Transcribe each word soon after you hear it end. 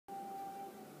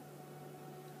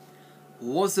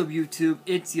What's up, YouTube?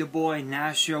 It's your boy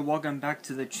Nash here. Welcome back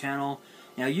to the channel.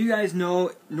 Now you guys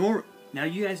know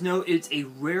it's a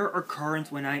rare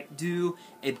occurrence when I do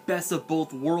a best of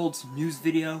both worlds news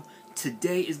video.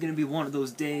 Today is going to be one of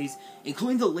those days,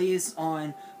 including the latest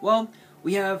on, well,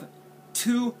 we have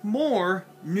 2 more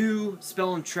new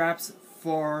spell and traps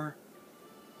for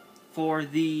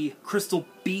the Crystal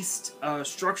Beast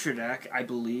structure deck, I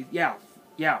believe. Yeah,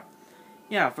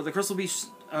 for the Crystal Beast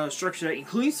structure deck,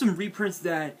 including some reprints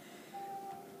that,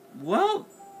 well,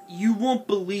 you won't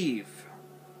believe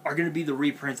are going to be the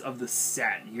reprints of the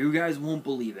set. You guys won't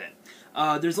believe it.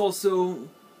 There's also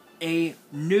a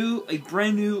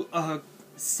brand new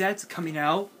set coming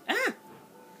out.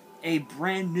 A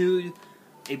brand new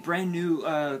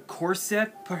core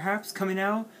set, perhaps, coming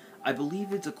out. I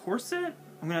believe it's a core set.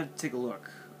 I'm gonna have to take a look.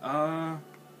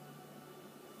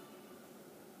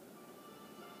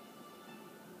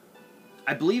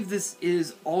 I believe this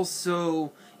is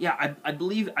also, yeah, I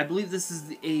believe this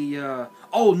is a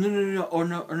oh,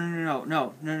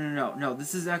 no,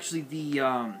 this is actually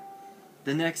the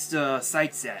next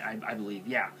side set, I believe.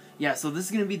 Yeah, so this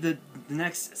is gonna be the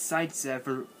next side set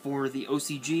for the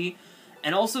OCG,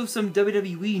 and also some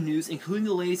WWE news, including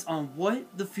the latest on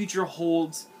what the future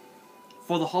holds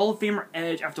for the Hall of Famer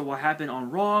Edge after what happened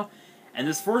on Raw. And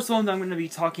this first one that I'm going to be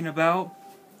talking about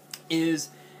is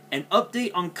an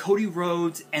update on Cody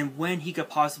Rhodes and when he could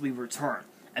possibly return.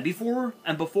 And before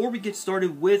we get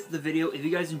started with the video, if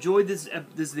you guys enjoyed this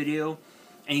video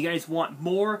and you guys want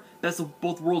more Best of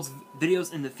Both Worlds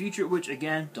videos in the future, which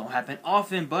again don't happen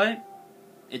often, but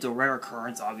it's a rare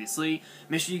occurrence, obviously,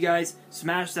 make sure you guys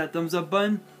smash that thumbs up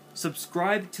button,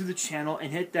 subscribe to the channel,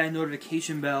 and hit that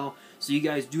notification bell so you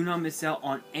guys do not miss out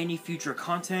on any future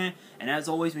content. And as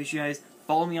always, make sure you guys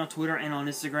follow me on Twitter and on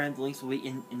Instagram. The links will be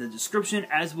in the description,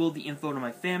 as will the info to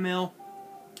my fan mail.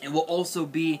 It will also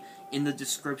be in the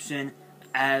description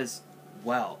as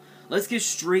well. Let's get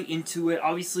straight into it.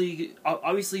 Obviously,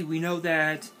 we know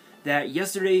that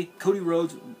yesterday Cody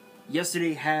Rhodes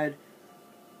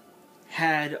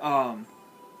had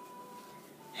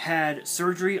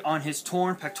surgery on his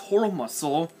torn pectoral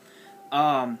muscle,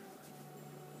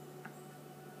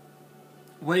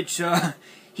 which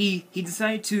he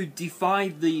decided to defy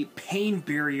the pain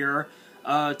barrier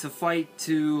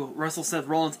to wrestle Seth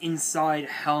Rollins inside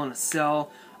Hell in a Cell.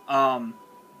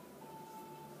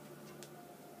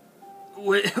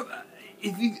 Which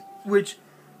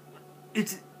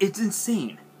it's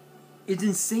insane. It's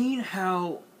insane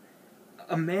how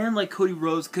a man like Cody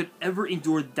Rhodes could ever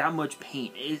endure that much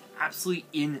pain. It is absolutely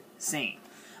insane.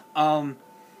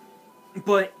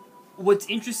 But what's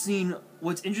interesting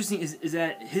is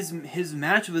that his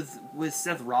match with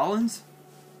Seth Rollins,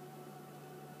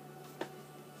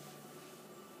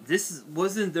 this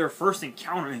wasn't their first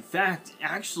encounter. In fact,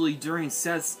 actually during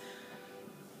Seth's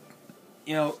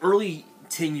early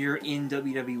tenure in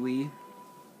WWE,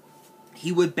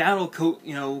 he would battle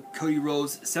Cody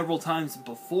Rhodes several times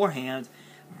beforehand,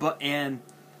 and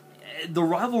the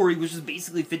rivalry was just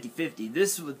basically 50-50.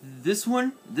 This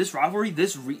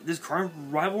current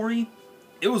rivalry,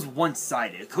 it was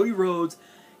one-sided. Cody Rhodes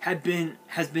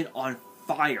has been on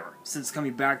fire since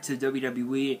coming back to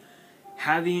WWE,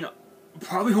 having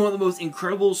probably one of the most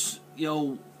incredible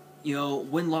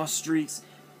win-loss streaks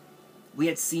we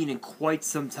had seen in quite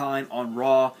some time on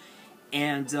Raw,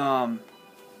 and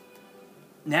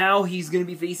now he's going to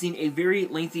be facing a very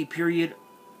lengthy period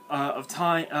of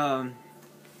time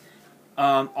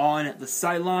on the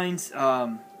sidelines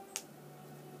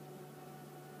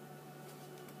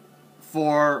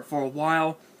for a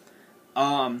while.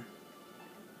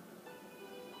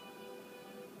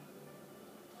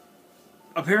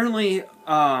 Apparently,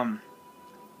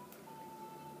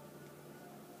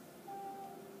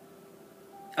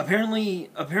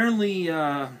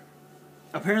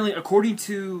 according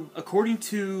to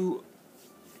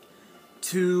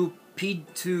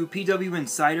PW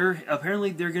Insider,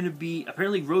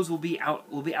 apparently Rhodes will be out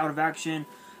of action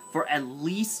for at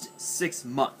least 6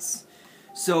 months.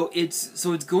 So it's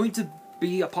going to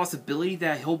be a possibility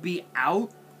that he'll be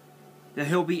out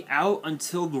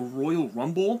until the Royal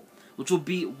Rumble, which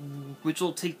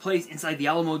will take place inside the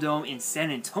Alamo Dome in San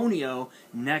Antonio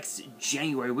next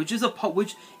January, which is a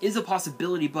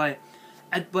possibility, but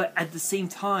at the same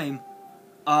time,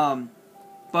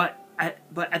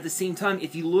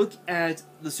 if you look at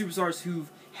the superstars who've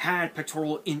had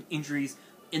pectoral injuries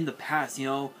in the past,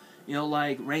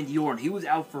 like Randy Orton, he was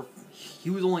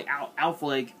only out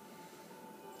for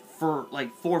 4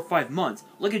 or 5 months.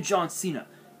 Look at John Cena,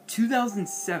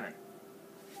 2007.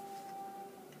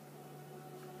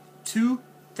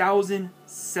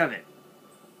 2007.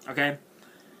 Okay?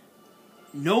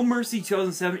 No Mercy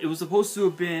 2007. It was supposed to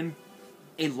have been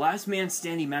a last man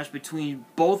standing match between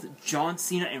both John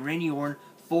Cena and Randy Orton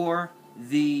for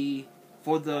the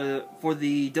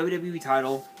WWE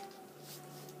title,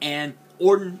 and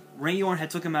Randy Orton had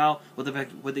took him out with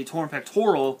a torn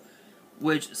pectoral,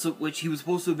 which he was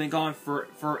supposed to have been gone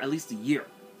for at least a year.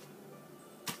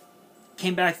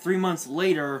 Came back 3 months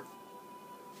later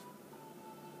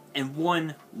and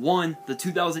won the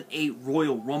 2008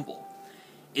 Royal Rumble.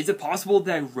 Is it possible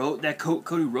that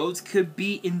Cody Rhodes could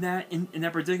be in that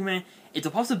predicament? It's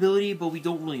a possibility, but we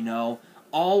don't really know.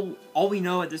 All we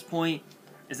know at this point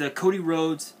is that Cody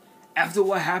Rhodes, after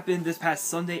what happened this past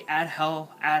Sunday at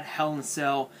Hell in a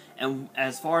Cell, and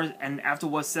after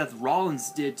what Seth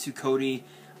Rollins did to Cody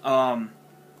on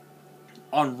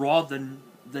Raw the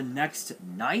next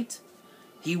night,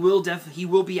 he will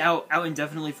be out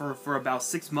indefinitely for about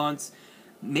 6 months,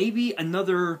 maybe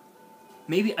another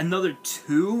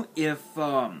 2 if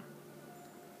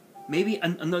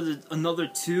another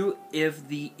 2 if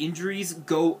the injuries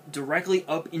go directly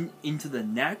up into the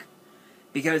neck.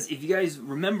 Because if you guys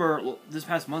remember this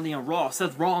past Monday on Raw,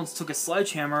 Seth Rollins took a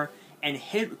sledgehammer and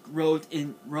hit Rhodes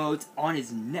on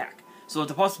his neck. So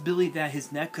it's a possibility that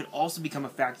his neck could also become a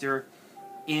factor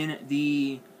in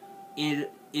the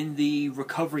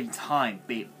recovery time,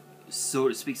 so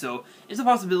to speak. So it's a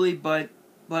possibility, but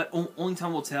only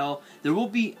time will tell. There will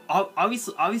be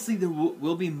obviously there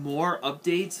will be more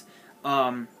updates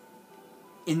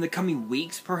in the coming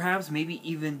weeks, perhaps maybe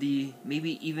even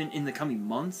in the coming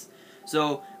months.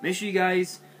 So make sure you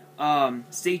guys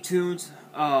stay tuned.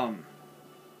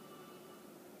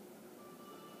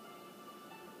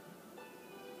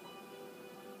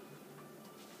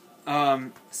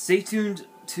 Stay tuned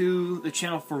to the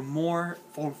channel for more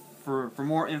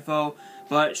info.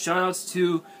 But shoutouts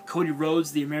to Cody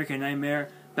Rhodes, the American Nightmare.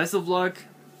 Best of luck.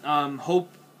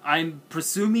 I'm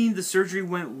presuming the surgery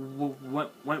went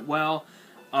well.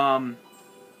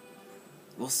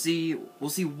 We'll see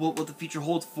what the future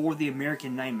holds for the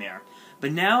American Nightmare.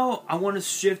 But now I want to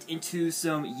shift into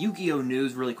some Yu-Gi-Oh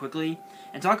news really quickly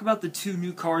and talk about the 2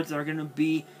 new cards that are going to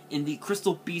be in the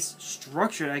Crystal Beast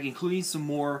structure deck, including some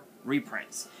more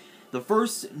reprints. The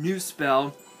first new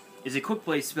spell is a quick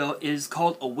play spell. It is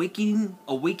called Awakening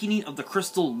of the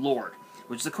Crystal Lord,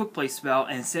 which is a quick play spell,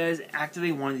 and it says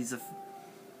activate one of these.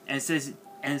 And it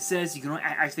says you can only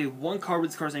activate 1 card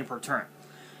with this card's name per turn.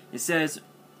 It says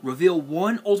reveal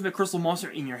 1 ultimate crystal monster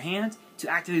in your hand to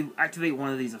activate one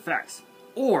of these effects.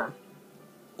 Or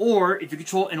if you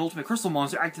control an ultimate crystal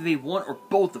monster, activate 1 or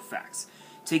both effects.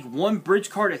 Take 1 bridge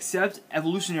card except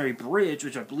Evolutionary Bridge,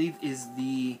 which I believe is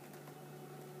the...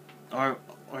 Or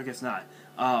I guess not.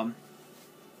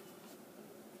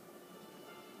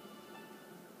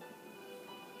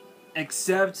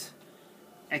 Except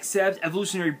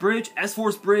Evolutionary Bridge,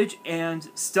 S-Force Bridge, and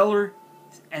Stellar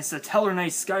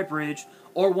Night Sky Bridge,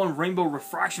 or 1 Rainbow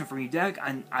Refraction from your deck,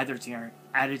 and add it to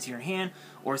your hand,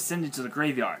 or send it to the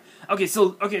graveyard.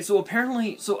 So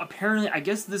apparently, I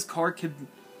guess this card could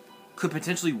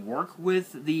potentially work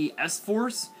with the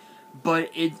S-Force, but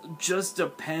it just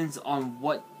depends on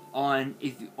whether or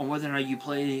not you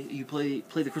play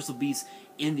the Crystal Beast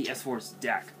in the S-Force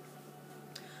deck.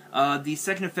 The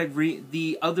second effect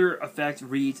the other effect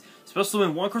reads: special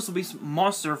summon 1 Crystal Beast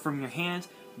monster from your hand,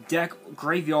 deck,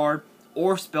 graveyard,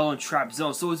 or spell and trap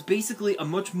zone. So it's basically a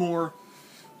much more.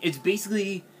 It's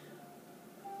basically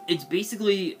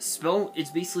spell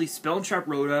and trap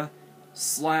Rhoda /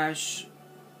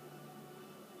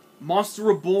 Monster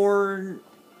Reborn,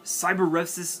 Cyber Rev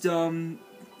System,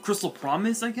 Crystal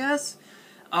Promise, I guess.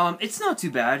 It's not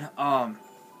too bad.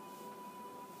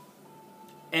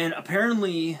 And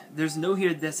apparently, there's a note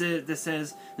here that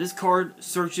says this card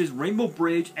searches Rainbow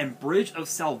Bridge and Bridge of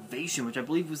Salvation, which I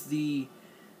believe was the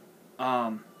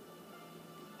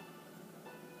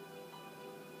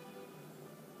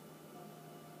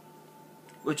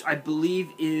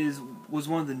was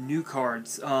one of the new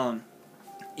cards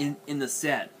in the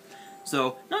set.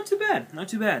 So not too bad.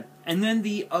 And then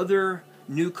the other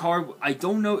new card, I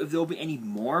don't know if there'll be any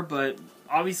more, but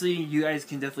obviously you guys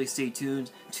can definitely stay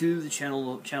tuned to the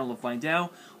channel to find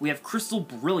out. We have Crystal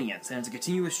Brilliance, and it's a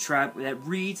continuous trap that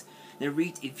reads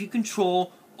if you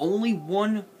control only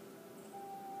 1.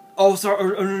 Oh,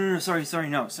 sorry.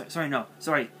 No.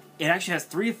 Sorry. It actually has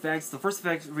 3 effects. The first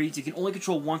effect reads you can only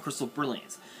control 1 Crystal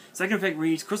Brilliance. Second effect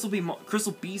reads Crystal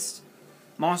Beast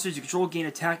monsters you control gain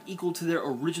attack equal to their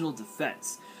original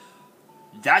defense.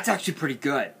 That's actually pretty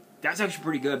good.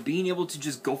 Being able to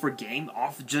just go for game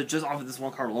just off of this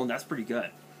 1 card alone, that's pretty good.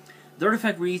 Third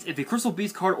effect reads if a Crystal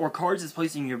Beast card or cards is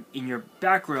placed in your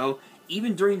back row,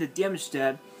 even during the damage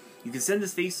step, you can send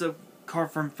this face-up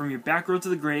card from your back row to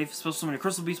the grave. Special summon a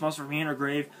Crystal Beast monster from hand or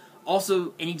grave.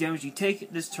 Also, any damage you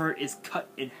take this turn is cut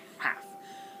in half.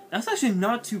 That's actually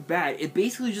not too bad. It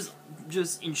basically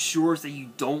just ensures that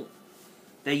you don't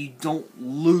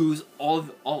lose all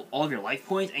of your life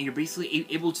points, and you're basically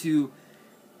able to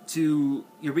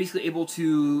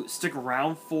stick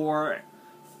around for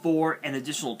an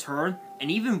additional turn.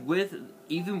 And even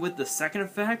with the second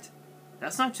effect,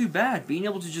 that's not too bad. Being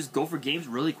able to just go for games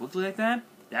really quickly like that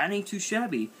ain't too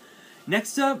shabby.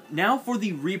 Next up, now for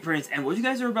the reprints, and what you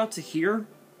guys are about to hear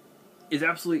is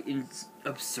absolutely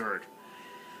absurd.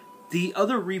 The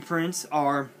other reprints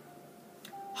are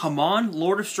Haman,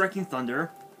 Lord of Striking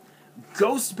Thunder,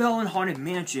 Ghost Bell and Haunted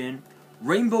Mansion,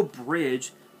 Rainbow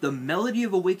Bridge, The Melody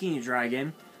of Awakening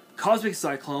Dragon, Cosmic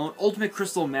Cyclone, Ultimate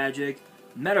Crystal Magic,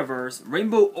 Metaverse,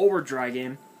 Rainbow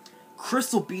Overdragon,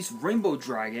 Crystal Beast Rainbow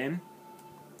Dragon,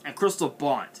 and Crystal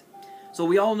Bond. So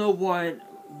we all know what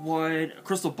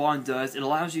Crystal Bond does. It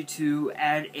allows you to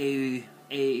add a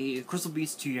Crystal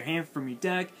Beast to your hand from your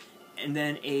deck, and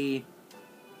then a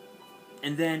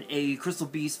Crystal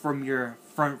Beast from your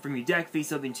deck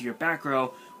face up into your back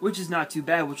row, which is not too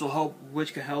bad.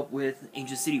 Which could help with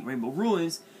Ancient City Rainbow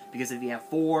Ruins, because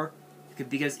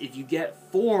if you get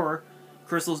 4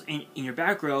 crystals in your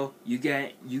back row, you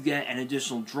get an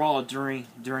additional draw during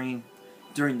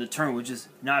the turn, which is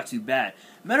not too bad.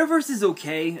 Metaverse is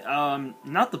okay,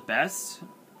 not the best.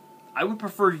 I would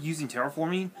prefer using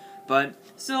terraforming, but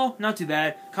still not too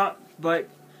bad. But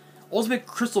Ultimate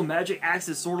Crystal Magic acts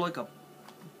as sort of like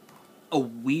a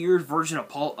weird version of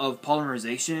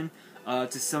polymerization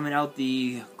to summon out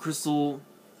the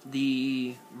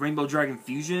Rainbow Dragon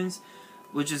fusions,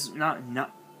 which is not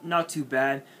too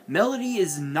bad. Melody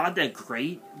is not that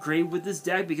great with this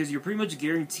deck, because you're pretty much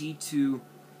guaranteed to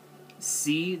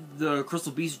see the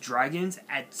Crystal Beast dragons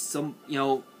at some,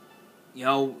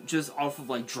 just off of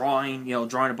like drawing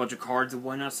a bunch of cards and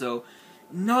whatnot. So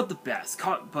not the best.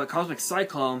 But Cosmic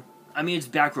Cyclone, I mean, it's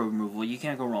back row removal. You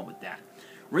can't go wrong with that.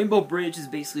 Rainbow Bridge is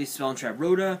basically Spell and Trap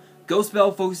Rhoda. Ghost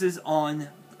Bell focuses on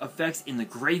effects in the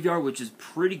graveyard, which is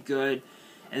pretty good.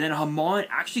 And then Haman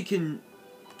actually can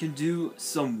do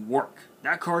some work.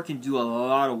 That card can do a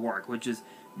lot of work, which is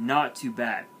not too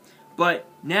bad. But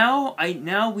now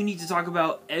we need to talk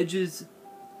about Edge's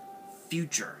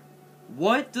future.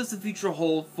 What does the future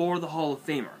hold for the Hall of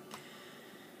Famer?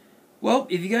 Well,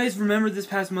 if you guys remember this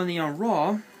past Monday on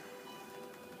Raw,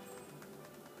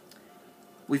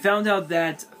 we found out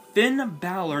that Finn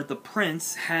Balor, the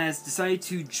Prince, has decided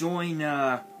to join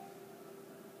the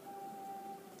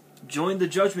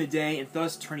Judgment Day and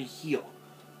thus turn heel.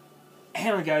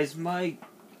 Hang on, guys, my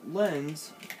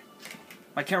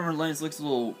camera lens looks a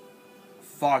little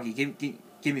foggy.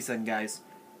 Give me a second, guys.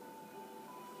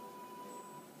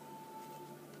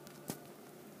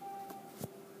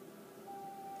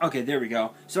 Okay, there we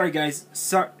go. Sorry, guys.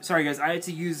 Sorry, guys. I had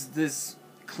to use this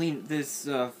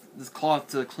cloth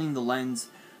to clean the lens,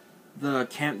 the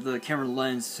camera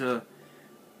lens, to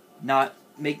not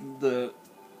make the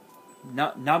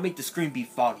screen be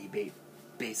foggy,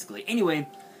 basically. Anyway,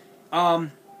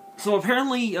 so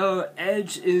apparently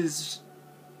Edge is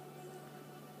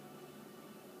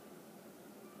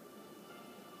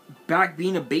back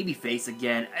being a babyface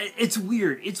again. It's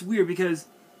weird. It's weird because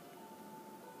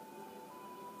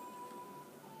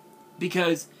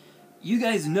you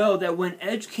guys know that when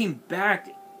Edge came back,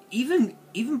 even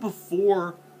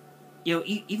before,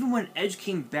 even when Edge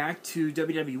came back to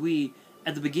WWE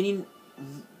at the beginning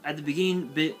of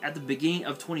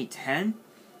 2010,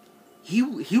 he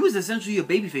was essentially a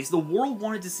babyface. The world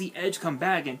wanted to see Edge come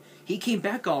back, and he came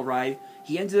back all right.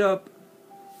 He ended up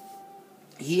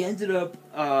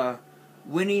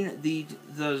winning the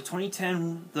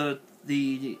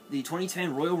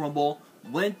 2010 Royal Rumble.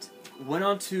 Went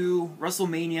on to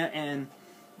WrestleMania and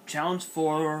challenged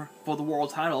for the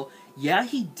world title. Yeah,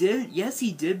 he did. Yes,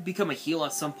 he did become a heel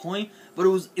at some point, but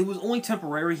it was only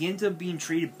temporary. He ended up being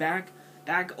traded back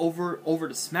over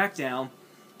to SmackDown,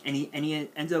 and he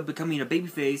ended up becoming a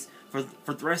babyface for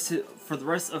the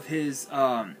rest of his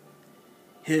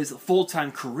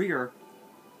full-time career.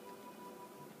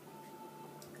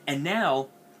 And now,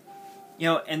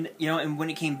 and when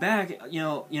he came back,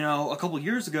 a couple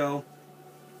years ago,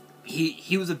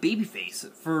 he was a babyface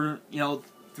for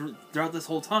throughout this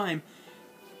whole time.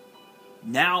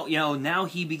 Now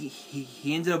he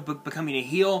ended up becoming a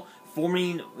heel,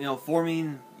 forming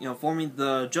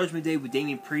the Judgment Day with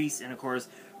Damian Priest and of course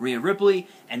Rhea Ripley,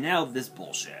 and now this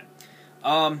bullshit.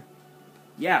 Finn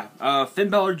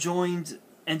Balor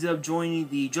ended up joining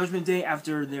the Judgment Day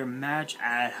after their match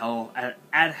at Hell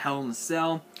in a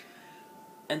Cell.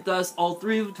 And thus, all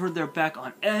three of them turned their back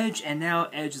on Edge, and now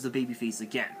Edge is a babyface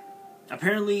again.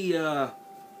 Apparently,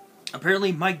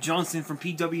 Mike Johnson from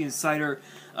PW Insider,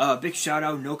 big shout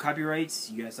out, no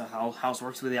copyrights. You guys know how House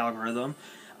works with the algorithm.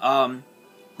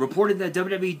 Reported that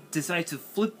WWE decided to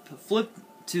flip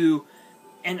to,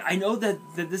 and I know that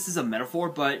this is a metaphor,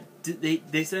 but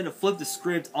they said to flip the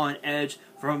script on Edge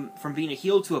from being a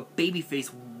heel to a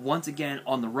babyface once again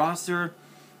on the roster,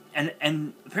 and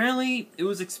apparently it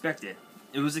was expected.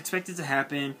 It was expected to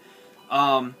happen.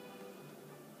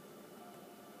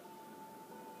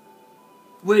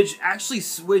 Which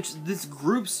this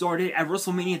group started at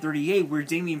WrestleMania 38, where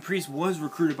Damian Priest was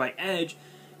recruited by Edge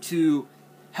to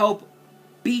help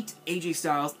beat AJ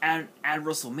Styles at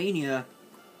WrestleMania,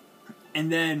 and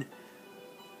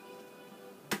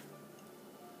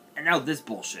now this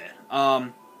bullshit.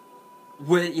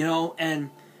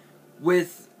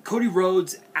 With Cody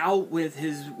Rhodes out with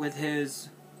his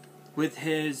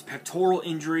pectoral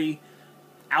injury,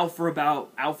 out for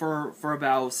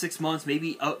about 6 months,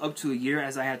 maybe up to a year,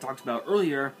 as I had talked about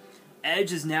earlier,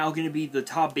 Edge is now going to be the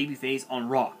top babyface on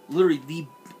Raw. Literally the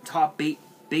top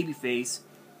babyface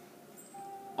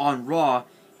on Raw,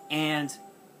 and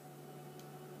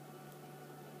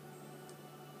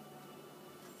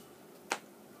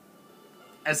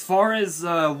as far as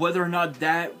whether or not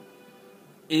that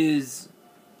is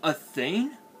a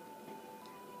thing,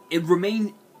 it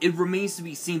remains to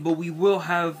be seen. But we will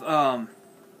have,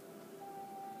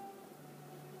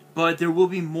 but there will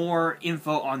be more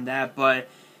info on that. But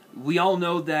we all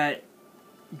know that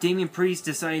Damian Priest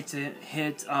decided to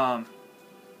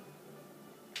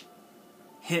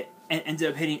and ended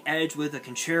up hitting Edge with a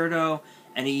concerto,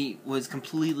 and he was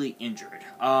completely injured.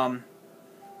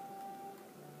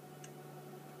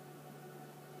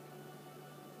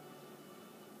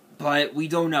 But we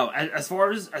don't know. As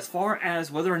far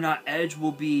as whether or not Edge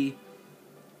will be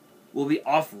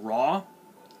off Raw,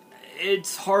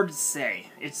 it's hard to say.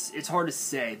 It's hard to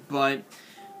say, but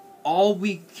all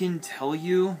we can tell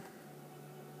you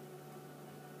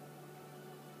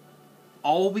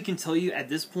at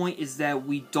this point is that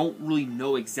we don't really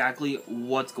know exactly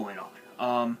what's going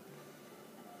on.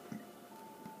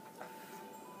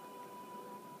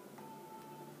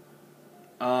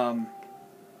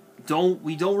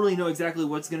 We don't really know exactly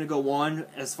what's going to go on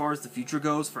as far as the future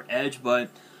goes for Edge,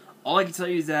 but all I can tell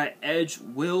you is that Edge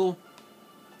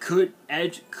could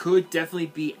definitely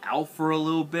be out for a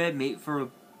little bit, maybe for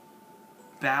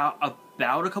about a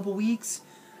couple weeks,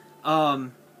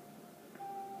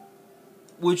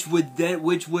 which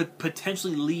would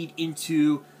potentially lead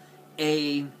into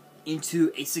a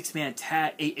 6-man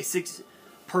tag, a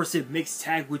 6-person mixed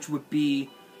tag, which would be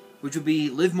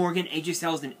Liv Morgan, AJ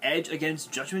Styles, and Edge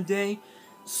against Judgment Day.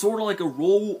 Sort of like a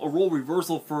role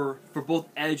reversal for both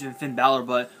Edge and Finn Balor,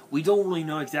 but we don't really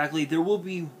know exactly.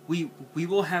 We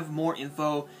will have more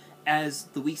info as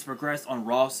the weeks progress on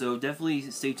Raw, so definitely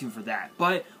stay tuned for that.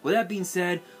 But with that being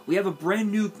said, we have a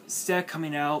brand new set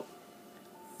coming out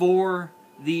for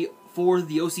the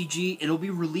OCG. It'll be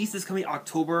released this coming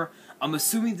October. I'm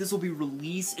assuming this will be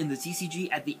released in the TCG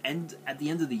at the end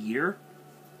of the year.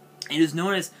 It is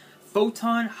known as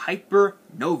Photon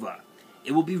Hypernova.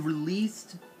 It will be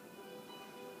released.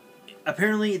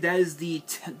 Apparently, that is the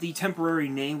temporary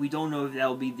name. We don't know if that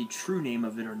will be the true name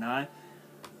of it or not.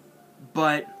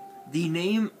 But the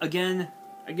name again,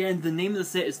 the name of the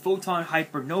set is Photon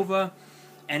Hypernova,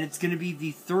 and it's going to be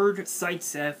the third side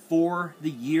set for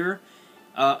the year.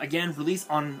 Again, released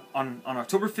on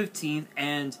October 15th,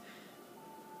 and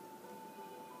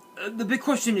the big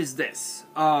question is this: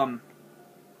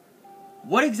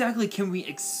 what exactly can we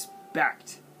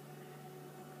expect?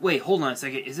 Wait, hold on a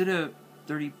second. Is it a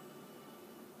 30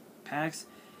 packs?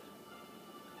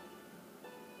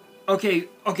 Okay.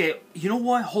 You know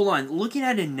what? Hold on. Looking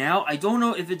at it now, I don't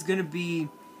know if it's going to be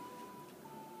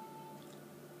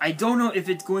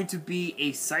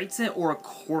a side set or a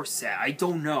core set. I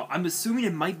don't know. I'm assuming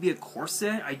it might be a core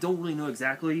set. I don't really know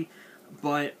exactly,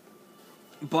 but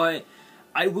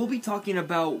I will be talking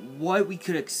about what we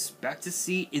could expect to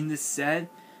see in this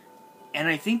set. And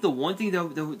I think the one thing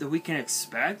that we can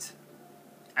expect,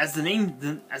 as the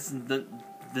name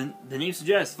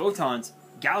suggests, Photons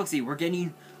Galaxy, we're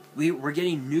getting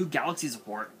new Galaxy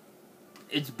support.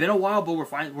 It's been a while, but we're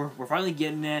finally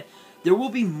getting it. There will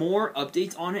be more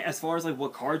updates on it as far as like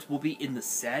what cards will be in the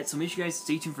set, so make sure you guys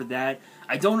stay tuned for that.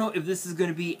 I don't know if this is going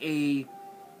to be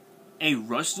a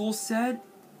Rush Duel set,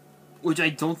 which I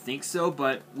don't think so,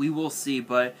 but we will see.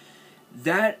 But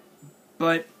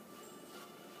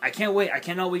I can't wait. I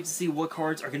cannot wait to see what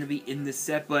cards are going to be in this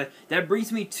set. But that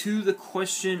brings me to the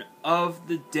question of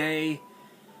the day.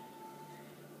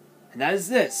 And that is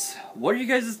this. What are you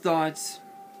guys' thoughts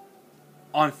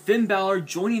on Finn Balor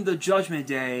joining the Judgment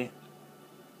Day,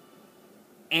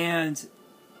 and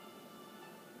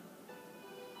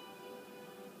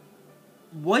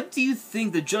what do you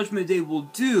think the Judgment Day will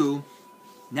do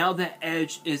now that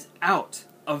Edge is out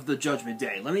of the Judgment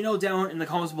Day? Let me know down in the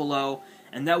comments below,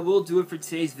 and that will do it for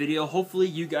today's video. Hopefully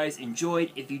you guys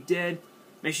enjoyed. If you did,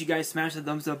 make sure you guys smash the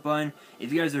thumbs up button.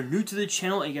 If you guys are new to the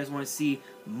channel and you guys want to see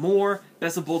more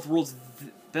Best of Both Worlds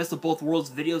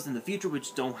videos in the future,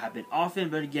 which don't happen often,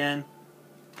 but again,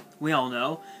 we all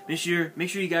know. Make sure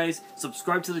you guys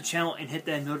subscribe to the channel and hit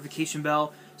that notification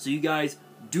bell so you guys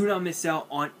do not miss out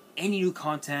on any new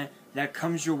content that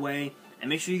comes your way. And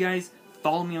make sure you guys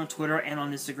follow me on Twitter and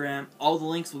on Instagram. All the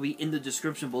links will be in the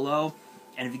description below.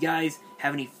 And if you guys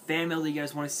have any fan mail that you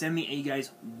guys want to send me and you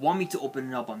guys want me to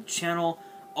open it up on the channel,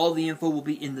 all the info will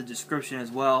be in the description as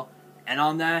well. And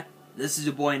on that, this is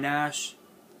your boy Nash,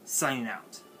 signing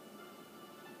out.